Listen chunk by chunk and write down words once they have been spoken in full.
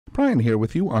Brian here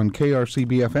with you on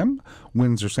KRCB FM,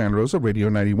 Windsor Santa Rosa, Radio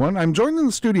 91. I'm joined in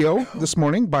the studio this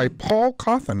morning by Paul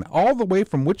Cauthen, all the way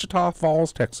from Wichita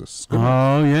Falls, Texas.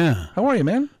 Oh, yeah. How are you,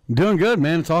 man? Doing good,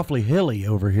 man. It's awfully hilly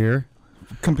over here.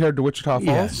 Compared to Wichita Falls?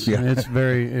 Yes. Yeah.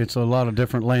 It's a lot of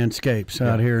different landscapes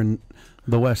out here in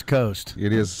the West Coast.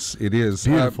 It is.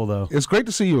 Beautiful, though. It's great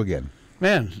to see you again.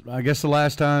 Man, I guess the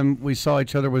last time we saw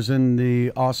each other was in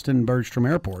the Austin Bergstrom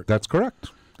Airport. That's correct.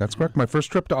 My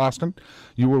first trip to Austin,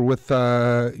 you were with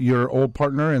your old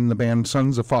partner in the band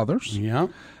Sons of Fathers. Yeah.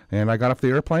 And I got off the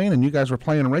airplane, and you guys were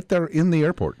playing right there in the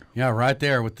airport. Yeah, right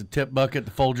there with the tip bucket,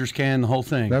 the Folgers can, the whole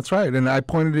thing. That's right. And I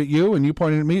pointed at you, and you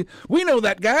pointed at me. We know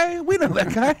that guy.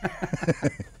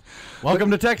 Welcome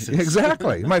to Texas.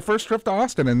 Exactly. My first trip to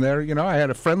Austin, and there, I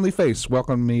had a friendly face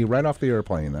welcome me right off the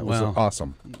airplane. That was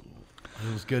awesome.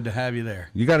 It was good to have you there.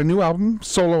 You got a new album,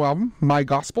 solo album, My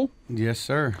Gospel. Yes,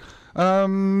 sir.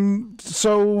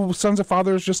 So Sons of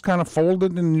Fathers just kind of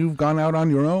folded and you've gone out on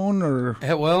your own, or?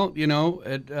 Well,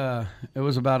 it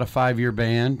was about a 5-year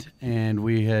band, and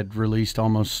we had released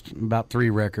almost about 3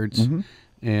 records.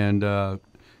 Mm-hmm. And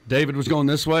David was going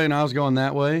this way and I was going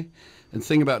that way. And the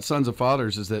thing about Sons of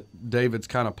Fathers is that David's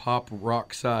kind of pop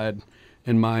rock side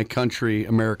and my country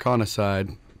Americana side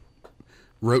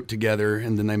wrote together,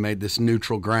 and then they made this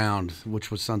neutral ground,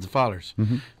 which was Sons of Fathers.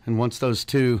 Mm-hmm. And once those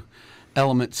two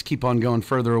elements keep on going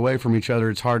further away from each other,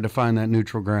 it's hard to find that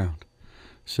neutral ground.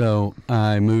 So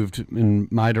I moved in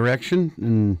my direction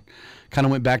and kind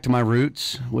of went back to my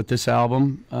roots with this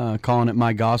album, calling it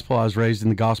My Gospel. I was raised in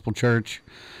the gospel church.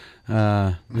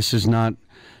 This is not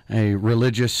a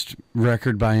religious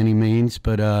record by any means,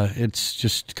 but it's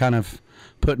just kind of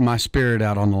putting my spirit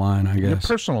out on the line, I guess. Your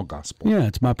personal gospel. Yeah,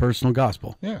 it's my personal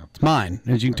gospel. Yeah. It's mine.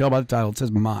 As you can tell by the title, it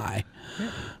says my. Yeah.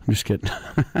 I'm just kidding.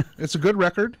 It's a good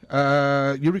record.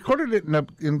 You recorded it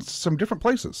in some different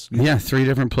places. Yeah, 3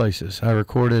 different places. I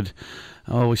recorded,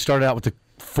 we started out with the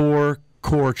 4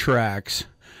 core tracks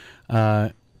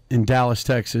in Dallas,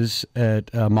 Texas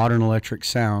at Modern Electric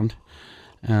Sound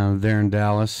there in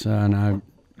Dallas. And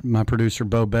my producer,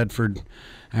 Bo Bedford,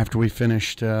 after we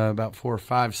finished about 4 or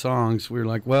 5 songs, we were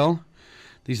like, well,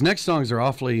 these next songs are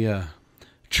awfully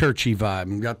churchy vibe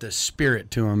and got this spirit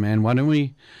to them, man. Why don't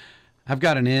we... I've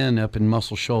got an inn up in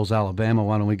Muscle Shoals, Alabama.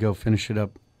 Why don't we go finish it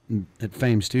up at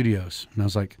Fame Studios? And I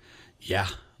was like, yeah,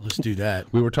 let's do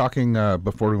that. We were talking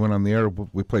before we went on the air.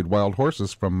 We played Wild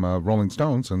Horses from Rolling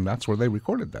Stones, and that's where they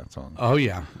recorded that song. Oh,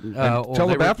 yeah. Tell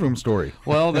the bathroom story.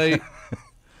 Well, they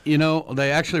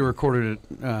actually recorded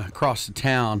it across the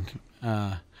town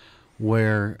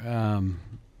where,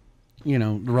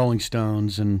 the Rolling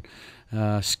Stones and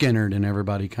Skynyrd and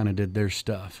everybody kind of did their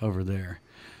stuff over there.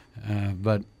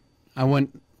 But I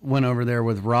went over there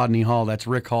with Rodney Hall, that's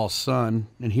Rick Hall's son,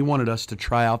 and he wanted us to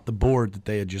try out the board that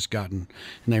they had just gotten,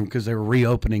 and because they were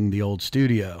reopening the old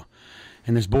studio.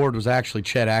 And this board was actually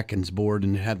Chet Atkins' board,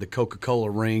 and it had the Coca-Cola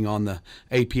ring on the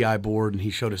API board, and he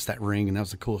showed us that ring, and that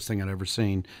was the coolest thing I'd ever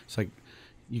seen. It's like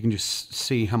you can just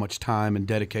see how much time and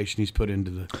dedication he's put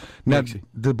into the... Now, did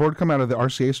the board come out of the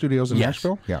RCA studios in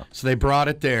Nashville? Yeah. So they brought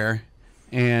it there,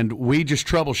 and we just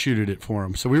troubleshooted it for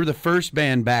them. So we were the first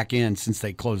band back in since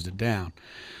they closed it down.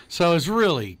 So it was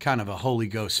really kind of a Holy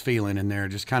Ghost feeling in there,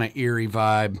 just kind of eerie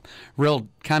vibe, real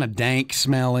kind of dank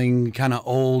smelling, kind of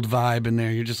old vibe in there.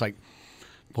 You're just like,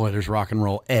 boy, there's rock and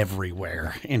roll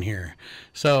everywhere in here.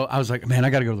 So I was like, man, I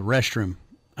got to go to the restroom.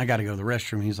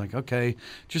 He's like, okay,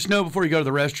 just know before you go to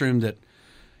the restroom that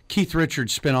Keith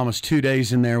Richards spent almost 2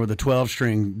 days in there with a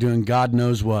 12-string doing God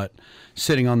knows what,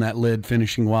 sitting on that lid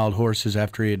finishing Wild Horses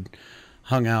after he had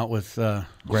hung out with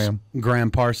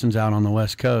Graham Parsons out on the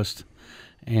West Coast.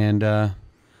 And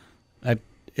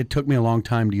it took me a long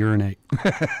time to urinate.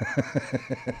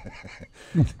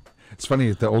 It's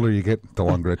funny, the older you get, the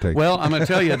longer it takes. Well, I'm going to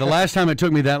tell you, the last time it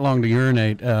took me that long to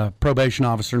urinate, probation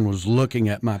officer was looking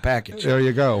at my package. There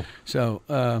you go. So,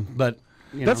 but...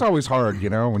 That's always hard,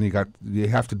 when you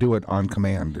have to do it on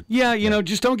command. Yeah,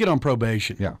 just don't get on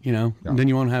probation. Yeah. And then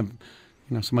you won't have,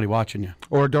 somebody watching you.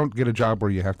 Or don't get a job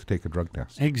where you have to take a drug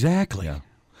test. Exactly. Yeah.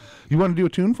 You want to do a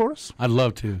tune for us? I'd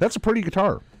love to. That's a pretty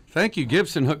guitar. Thank you.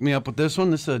 Gibson hooked me up with this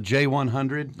one. This is a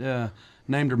J100.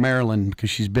 Named her Marilyn because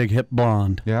she's big, hip,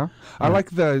 blonde. Yeah, I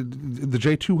like the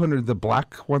J200, the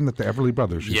black one that the Everly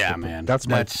Brothers used to man. That's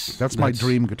my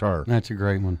dream guitar. That's a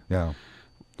great one. Yeah.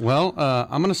 Well,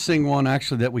 I'm going to sing one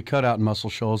actually that we cut out in Muscle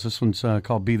Shoals. This one's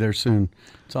called "Be There Soon."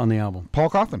 It's on the album. Paul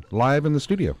Cauthen, live in the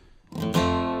studio.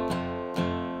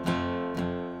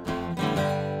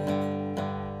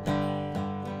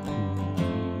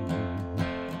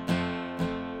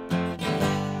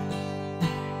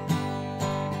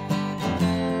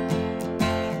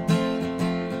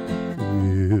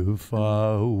 If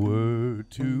I were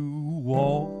to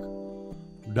walk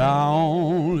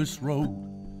down this road,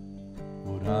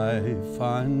 would I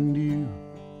find you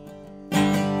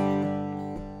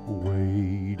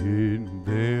waiting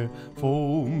there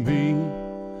for me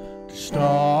to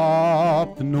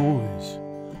stop the noise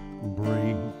and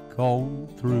break on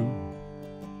through?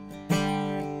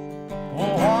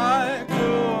 Oh, I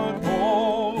could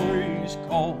always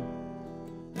call,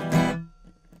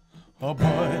 but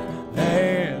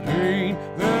that ain't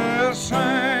the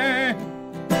same.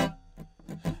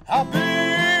 I'll be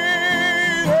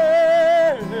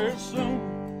there soon.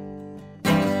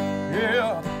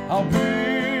 Yeah, I'll be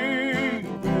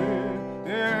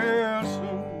there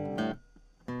soon.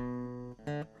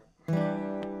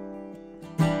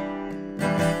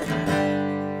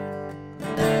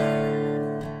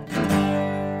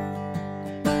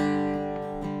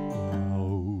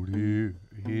 Out here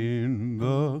in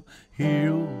the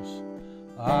hills,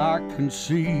 I can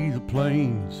see the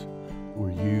plains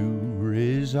where you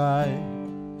reside.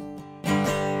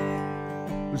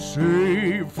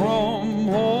 Safe from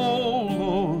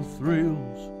all the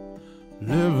thrills,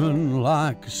 living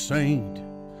like a saint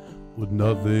with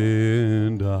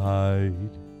nothing to hide.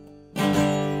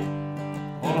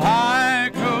 Well,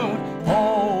 I could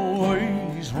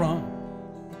always run.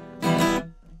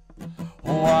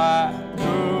 Oh, I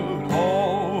could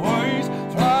always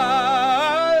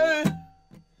fly.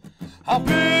 I'll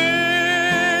be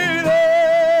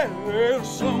there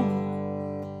soon.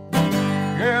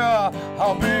 Yeah,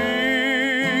 I'll be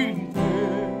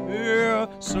there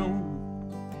soon.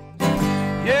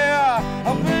 Yeah,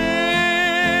 I'll be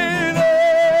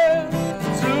there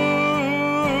soon.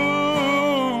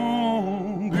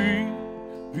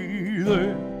 Be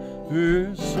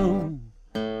there soon.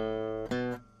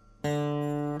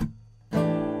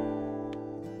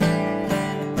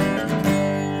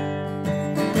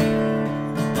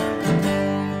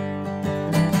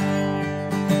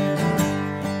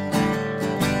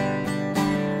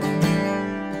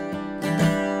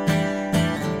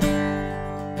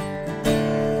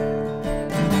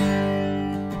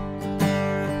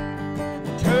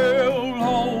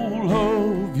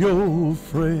 Your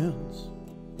friends,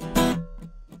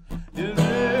 is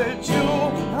it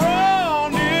you're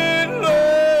running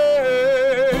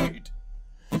late?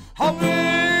 I'll be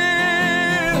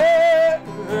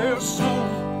there soon.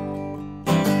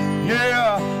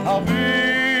 Yeah, I'll be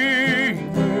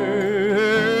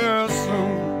there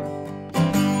soon.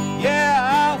 Yeah,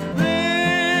 I'll be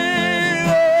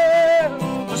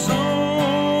there soon.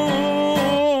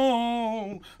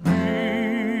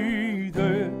 Be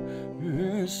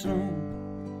there soon.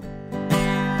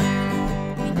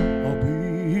 I'll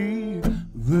be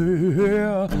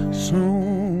there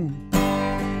soon.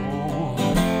 Oh,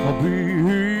 I'll be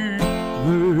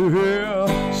there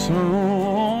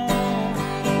soon.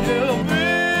 Yeah, I'll be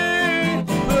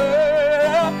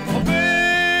there. I'll be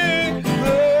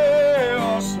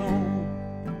there soon.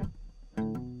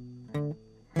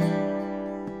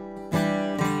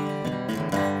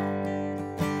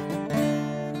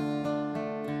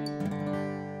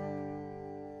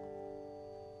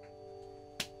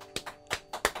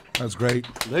 That's great.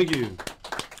 Thank you.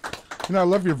 You know, I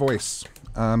love your voice.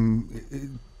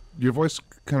 Your voice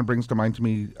kind of brings to mind to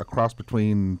me a cross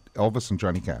between Elvis and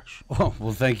Johnny Cash. Oh,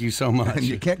 well, thank you so much. And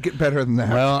you can't get better than that.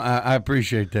 Well, I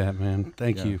appreciate that, man.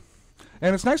 Thank you.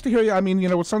 And it's nice to hear you. I mean, you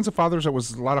know, with Sons of Fathers, it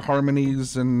was a lot of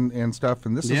harmonies and stuff.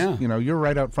 And this is, you know, you're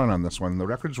right out front on this one. The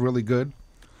record's really good.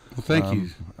 Well, thank you.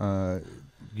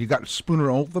 You got Spooner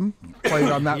Oldham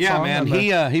played on that song? Yeah,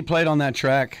 man. He played on that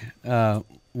track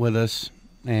with us,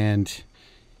 and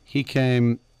he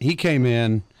came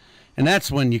in, and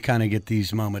that's when you kind of get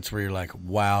these moments where you're like,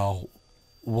 wow,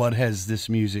 where has this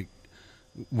music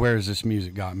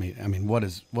got me? I mean, what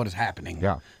is happening?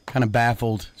 Yeah. Kind of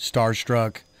baffled,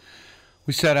 starstruck.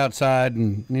 We sat outside,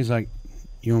 and he's like,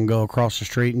 you want to go across the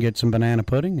street and get some banana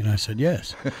pudding? And I said,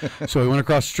 yes. So we went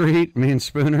across the street, me and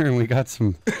Spooner, and we got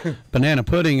some banana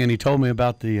pudding, and he told me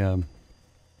about the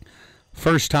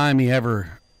first time he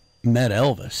ever met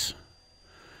Elvis.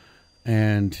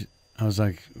 And I was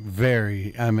like,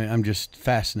 I'm just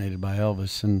fascinated by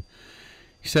Elvis. And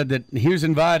he said that he was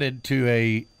invited to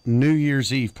a New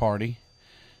Year's Eve party,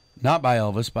 not by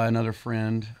Elvis, by another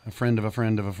friend, a friend of a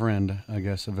friend of a friend, I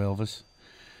guess, of Elvis.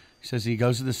 He says he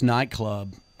goes to this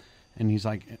nightclub, and he's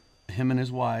like, him and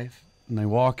his wife, and they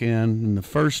walk in the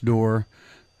first door,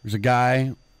 there's a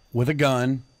guy with a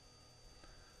gun,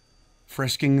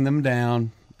 frisking them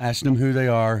down, asking them who they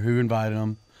are, who invited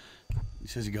them. He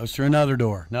says he goes through another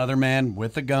door, another man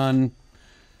with a gun,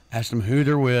 asks them who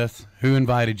they're with, who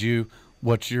invited you,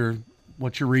 what's your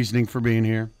reasoning for being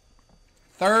here.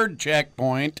 third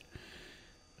checkpoint,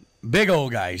 big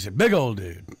old guy. He's a big old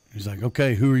dude. He's like,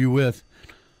 okay, who are you with?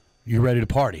 You ready to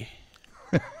party?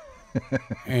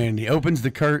 And he opens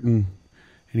the curtain,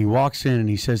 and he walks in, and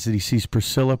he says that he sees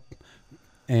Priscilla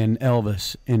and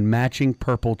Elvis in matching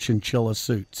purple chinchilla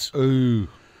suits. Ooh.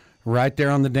 Right there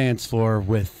on the dance floor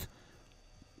with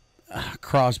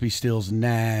Crosby, Stills,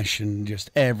 Nash, and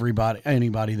just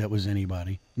anybody that was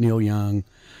anybody. Neil Young.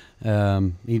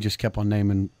 He just kept on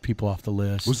naming people off the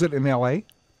list. Was it in L.A.?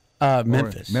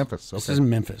 Memphis. Memphis, okay. This is in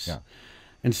Memphis. Yeah.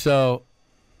 And so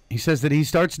he says that he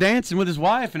starts dancing with his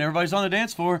wife, and everybody's on the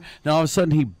dance floor. Then all of a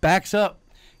sudden he backs up.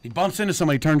 He bumps into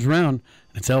somebody, turns around,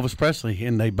 and it's Elvis Presley,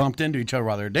 and they bumped into each other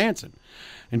while they were dancing.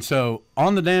 And so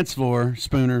on the dance floor,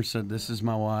 Spooner said, this is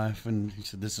my wife, and he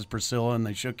said, this is Priscilla, and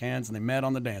they shook hands, and they met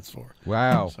on the dance floor.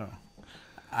 Wow. So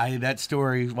that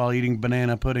story while eating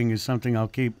banana pudding is something I'll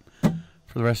keep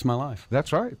for the rest of my life.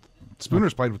 That's right.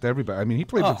 Spooner's played with everybody. I mean, he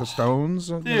played with the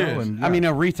Stones. I mean,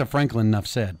 Aretha Franklin, enough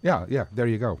said. Yeah, there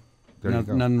you go. There you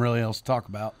go. Nothing really else to talk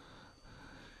about.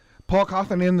 Paul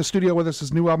Cauthen in the studio with us.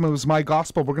 His new album is My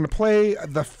Gospel. We're going to play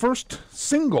the first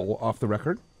single off the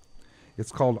record.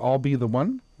 It's called I'll Be the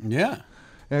One. Yeah.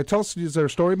 Tell us, is there a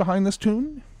story behind this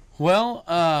tune?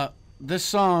 Well, this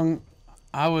song,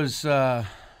 I was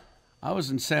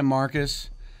in San Marcos,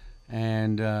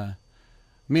 and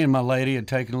me and my lady had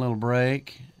taken a little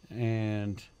break,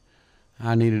 and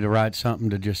I needed to write something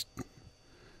to just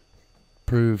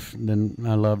prove that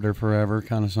I loved her forever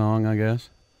kind of song, I guess.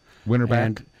 Win her back.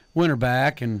 And win her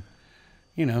back, and,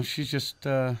 she's just,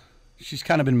 she's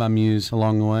kind of been my muse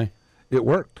along the way. It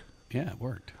worked. Yeah, it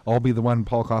worked. I'll Be the One,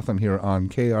 Paul Cauthen here on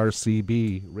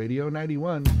KRCB Radio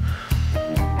 91.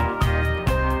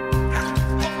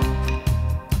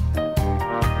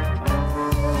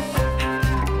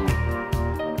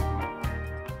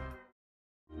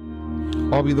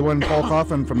 I'll Be the One, Paul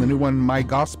Cauthen from the new one, My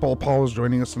Gospel. Paul is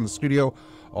joining us in the studio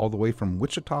all the way from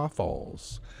Wichita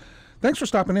Falls. Thanks for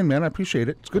stopping in, man. I appreciate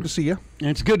it. It's good to see you.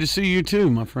 It's good to see you too,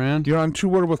 my friend. You're on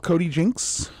tour with Cody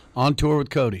Jinks. On tour with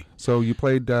Cody. So you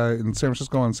played in San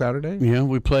Francisco on Saturday? Yeah,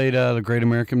 we played the Great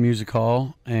American Music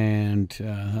Hall, and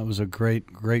that was a great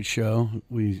show.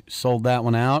 We sold that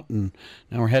one out, and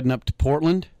now we're heading up to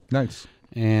Portland. Nice.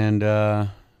 And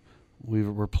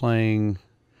we're playing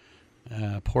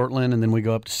Portland, and then we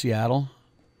go up to Seattle,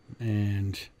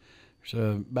 and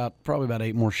there's probably about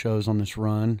 8 more shows on this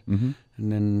run. Mm-hmm.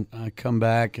 And then I come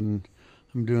back, and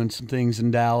I'm doing some things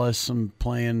in Dallas. I'm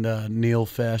playing Neil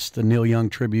Fest, the Neil Young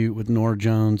tribute with Norah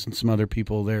Jones and some other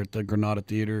people there at the Granada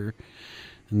Theater.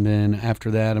 And then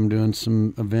after that, I'm doing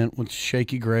some event with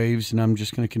Shaky Graves, and I'm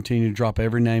just going to continue to drop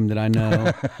every name that I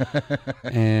know.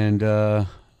 And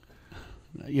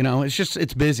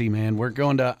it's busy, man.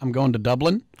 I'm going to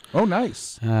Dublin. Oh,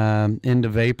 nice. End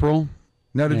of April.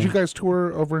 Now, did you guys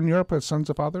tour over in Europe as Sons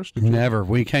of Fathers? Never.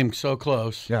 We came so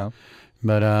close. Yeah.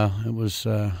 But it was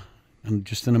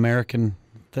just an American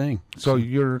thing. So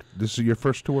this is your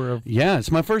first tour of? Yeah, it's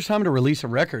my first time to release a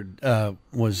record.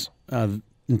 Was in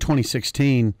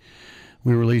 2016.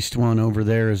 We released one over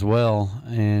there as well,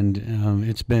 and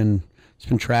it's been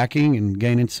tracking and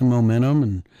gaining some momentum,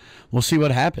 and we'll see what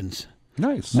happens.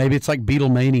 Nice. Maybe it's like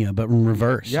Beatlemania, but in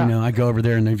reverse. Yeah. I go over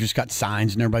there and they've just got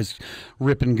signs and everybody's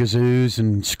ripping kazoos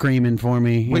and screaming for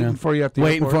me. Waiting for you at the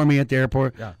airport. Waiting for me at the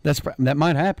airport. Yeah. That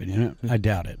might happen. I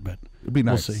doubt it, but it'd be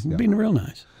nice. We'll see. Yeah. It'd be real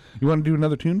nice. You want to do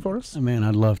another tune for us? Oh, man,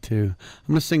 I'd love to. I'm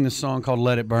going to sing this song called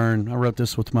Let It Burn. I wrote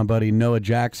this with my buddy Noah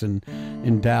Jackson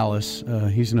in Dallas.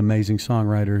 He's an amazing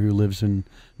songwriter who lives in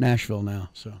Nashville now.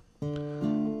 So.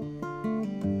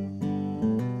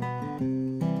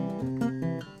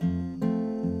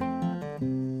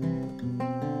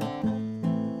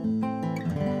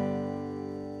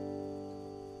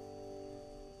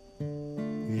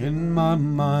 In my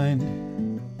mind,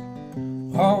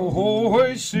 I'll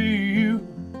always see you.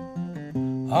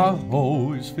 I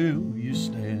always feel you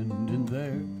standing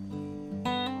there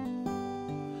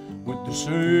with the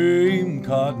same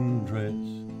cotton dress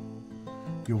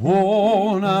you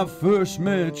wore when I first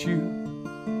met you.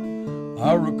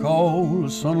 I recall the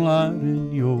sunlight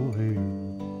in your hair.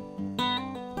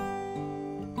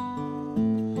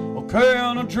 Oh,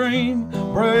 can a dream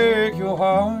break your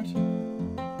heart?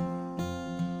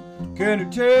 Can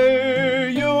it tear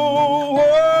your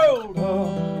world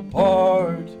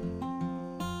apart?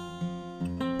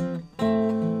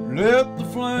 Let the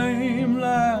flame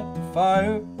light the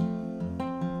fire.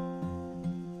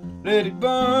 Let it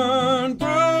burn through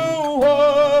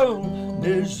all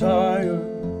desire.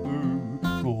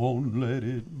 Go on, let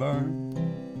it burn.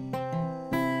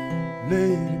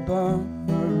 Let it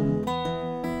burn.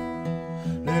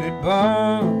 Let it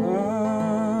burn.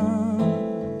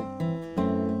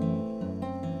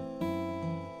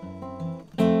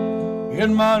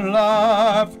 in my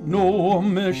life, no, I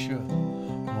miss you.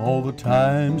 All the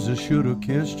times I should have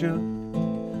kissed you,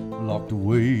 locked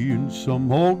away in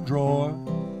some old drawer.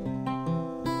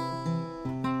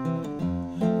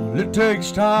 Well, it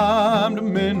takes time to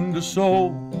mend a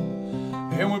soul,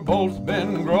 and we've both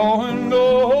been growing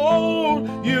old.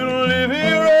 You don't live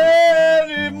here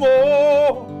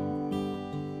anymore.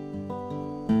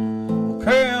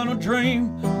 Can a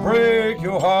dream break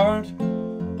your heart?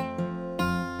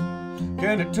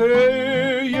 Can it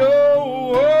tear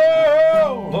your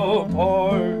world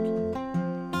apart?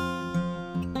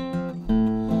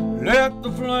 Let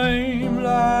the flame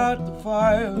light the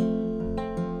fire,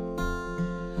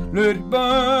 let it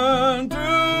burn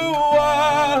through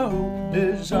wild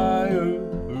desire.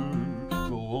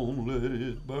 Go on, let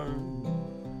it burn,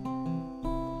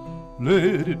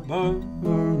 let it burn,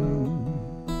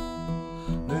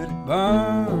 let it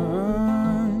burn,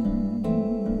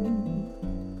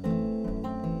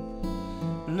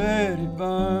 let it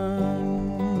burn.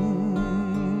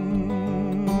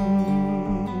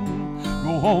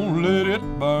 Go on, let it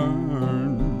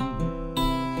burn,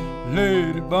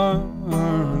 let it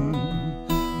burn.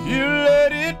 You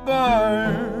let it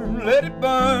burn, let it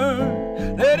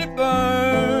burn, let it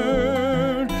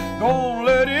burn. Go on,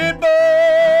 let it burn,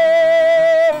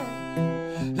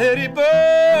 let it burn,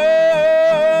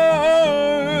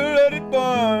 let it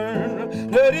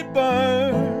burn, let it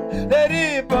burn, let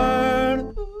it burn.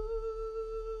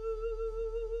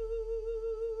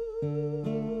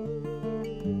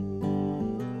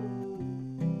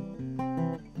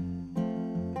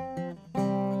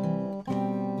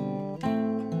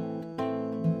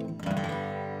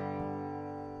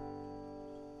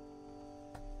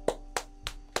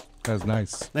 That's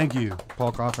nice. Thank you.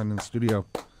 Paul Cauthen in the studio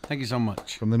Thank you so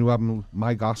much. from the new album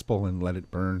My Gospel and Let It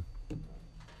Burn.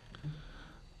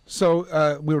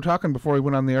 So we were talking before we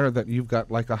went on the air that you've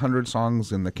got like 100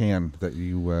 songs in the can that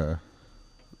you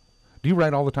do you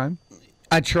write all the time?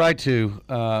 I try to.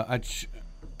 I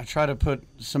try to put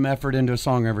some effort into a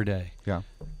song every day. Yeah.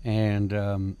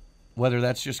 And whether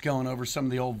that's just going over some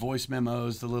of the old voice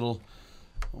memos, the little,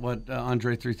 what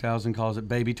Andre 3000 calls it,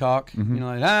 baby talk. You know,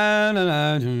 like,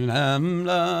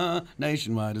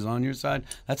 nationwide is on your side.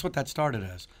 That's what that started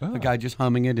as. Oh. The guy just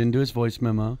humming it into his voice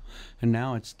memo. And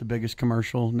now it's the biggest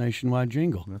commercial nationwide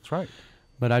jingle. That's right.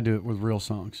 But I do it with real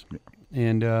songs. Yeah.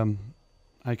 And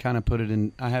I kind of put it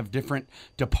in, I have different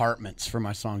departments for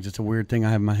my songs. It's a weird thing I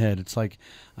have in my head. It's like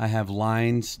I have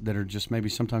lines that are just maybe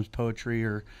sometimes poetry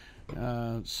or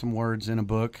some words in a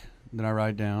book that I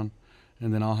write down.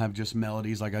 And then I'll have just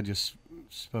melodies like I just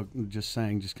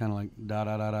sang, just kind of like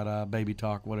da-da-da-da-da, baby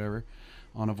talk, whatever,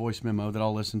 on a voice memo that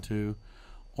I'll listen to.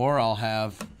 Or I'll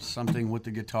have something with the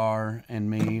guitar and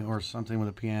me or something with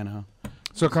a piano.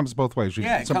 So it comes both ways.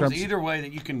 Yeah, it comes either way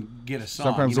that you can get a song.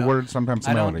 Sometimes the word, sometimes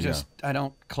the melody. I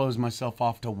don't close myself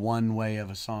off to one way of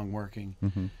a song working.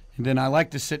 And then I like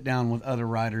to sit down with other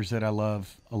writers that I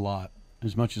love a lot,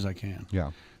 as much as I can. Yeah.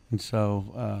 And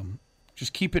so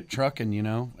just keep it trucking, you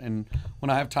know. And when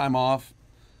I have time off,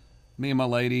 me and my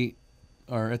lady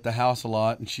are at the house a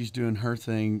lot, and she's doing her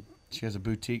thing. She has a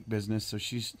boutique business, so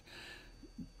she's,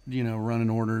 you know,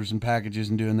 running orders and packages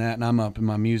and doing that. And I'm up in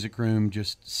my music room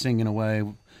just singing away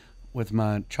with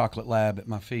my chocolate lab at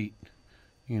my feet,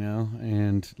 you know,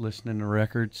 and listening to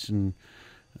records and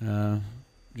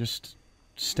just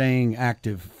staying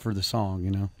active for the song,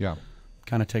 you know. Yeah.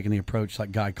 Kind of taking the approach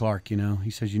like Guy Clark, you know. He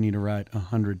says you need to write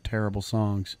 100 terrible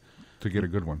songs to get a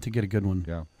good one.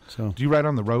 Yeah. So do you write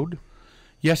on the road?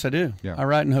 Yes, I do. Yeah. I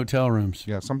write in hotel rooms.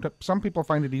 Yeah. Some people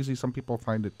find it easy. Some people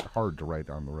find it hard to write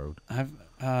on the road.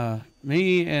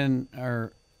 Me and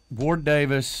our Ward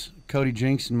Davis, Cody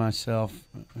Jinks, and myself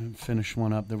finished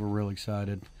one up that we're real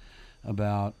excited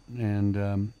about,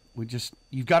 and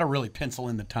you've got to really pencil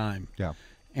in the time. Yeah.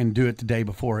 And do it the day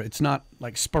before. It's not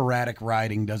like sporadic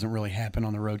writing doesn't really happen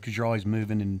on the road because you're always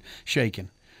moving and shaking.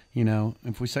 You know,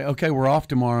 if we say, okay, we're off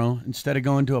tomorrow, instead of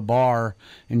going to a bar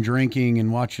and drinking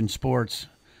and watching sports,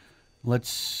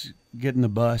 let's get in the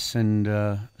bus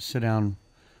and sit down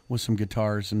with some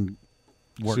guitars and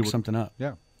work something up.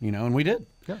 Yeah. You know, and we did.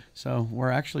 Yeah. So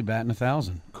we're actually batting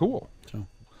 1,000. Cool. So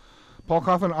Paul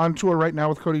Cauthen on tour right now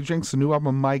with Cody Jinks, the new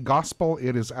album My Gospel.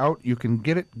 It is out. You can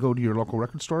get it. Go to your local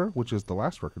record store, which is the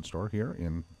last record store here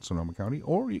in Sonoma County,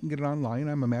 or you can get it online,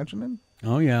 I'm imagining.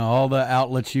 Oh, yeah. All the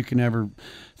outlets you can ever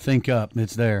think up,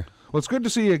 it's there. Well, it's good to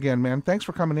see you again, man. Thanks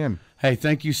for coming in. Hey,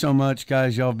 thank you so much,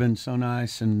 guys. Y'all have been so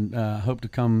nice, and hope to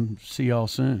come see y'all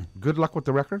soon. Good luck with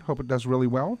the record. Hope it does really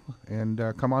well, and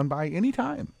come on by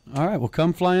anytime. All right, well,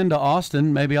 come fly into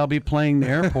Austin. Maybe I'll be playing the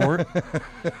airport.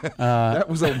 That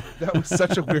was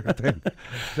such a weird thing.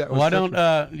 Why don't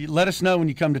let us know when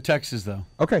you come to Texas, though?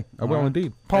 Okay, I will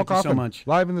indeed. Paul Thank you so Cauthen, much.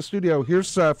 live in the studio.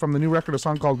 Here's from the new record, a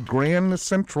song called Grand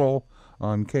Central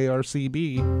on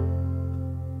KRCB.